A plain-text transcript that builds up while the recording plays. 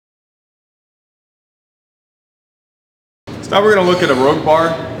Now we're going to look at a Rogue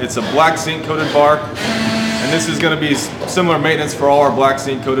bar. It's a black zinc coated bar, and this is going to be similar maintenance for all our black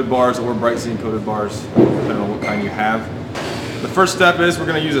zinc coated bars or bright zinc coated bars, depending on what kind you have. The first step is we're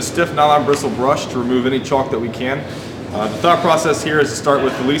going to use a stiff nylon bristle brush to remove any chalk that we can. The thought process here is to start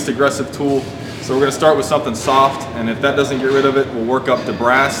with the least aggressive tool. So we're going to start with something soft, and if that doesn't get rid of it, we'll work up to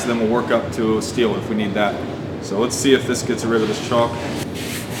brass, then we'll work up to steel if we need that. So let's see if this gets rid of this chalk.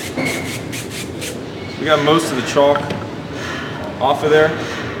 We got most of the chalk off of there.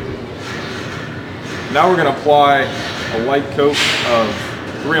 Now we're going to apply a light coat of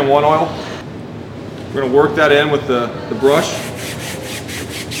 3-in-1 oil. We're going to work that in with the brush.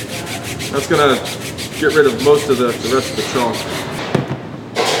 That's going to get rid of most of the rest of the chalk.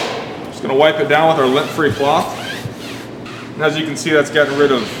 Just going to wipe it down with our lint-free cloth. And as you can see, that's gotten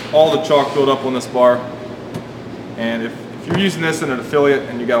rid of all the chalk built up on this bar. And if you're using this in an affiliate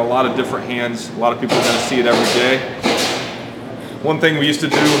and you got a lot of different hands, a lot of people are going to see it every day. One thing we used to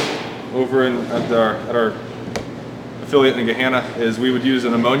do over at our affiliate in Gahanna is we would use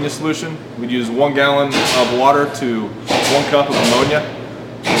an ammonia solution. We'd use 1 gallon of water to 1 cup of ammonia,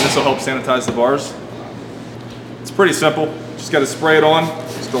 and this will help sanitize the bars. It's pretty simple. Just got to spray it on,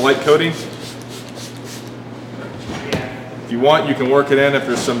 just a light coating. If you want, you can work it in if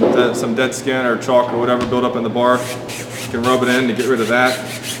there's some dead skin or chalk or whatever built up in the bar. You can rub it in to get rid of that.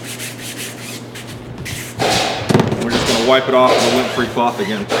 And we're just going to wipe it off with a lint-free cloth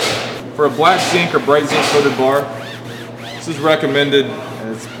again. For a black zinc or bright zinc coated bar, this is recommended,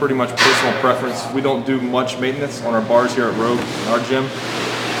 and it's pretty much personal preference. We don't do much maintenance on our bars here at Rogue in our gym.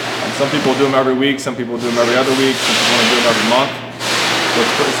 Some people do them every week, some people do them every other week, some people want to do them every month.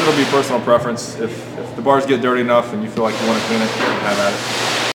 So it'll be personal preference. If the bars get dirty enough and you feel like you want to clean it, have at it.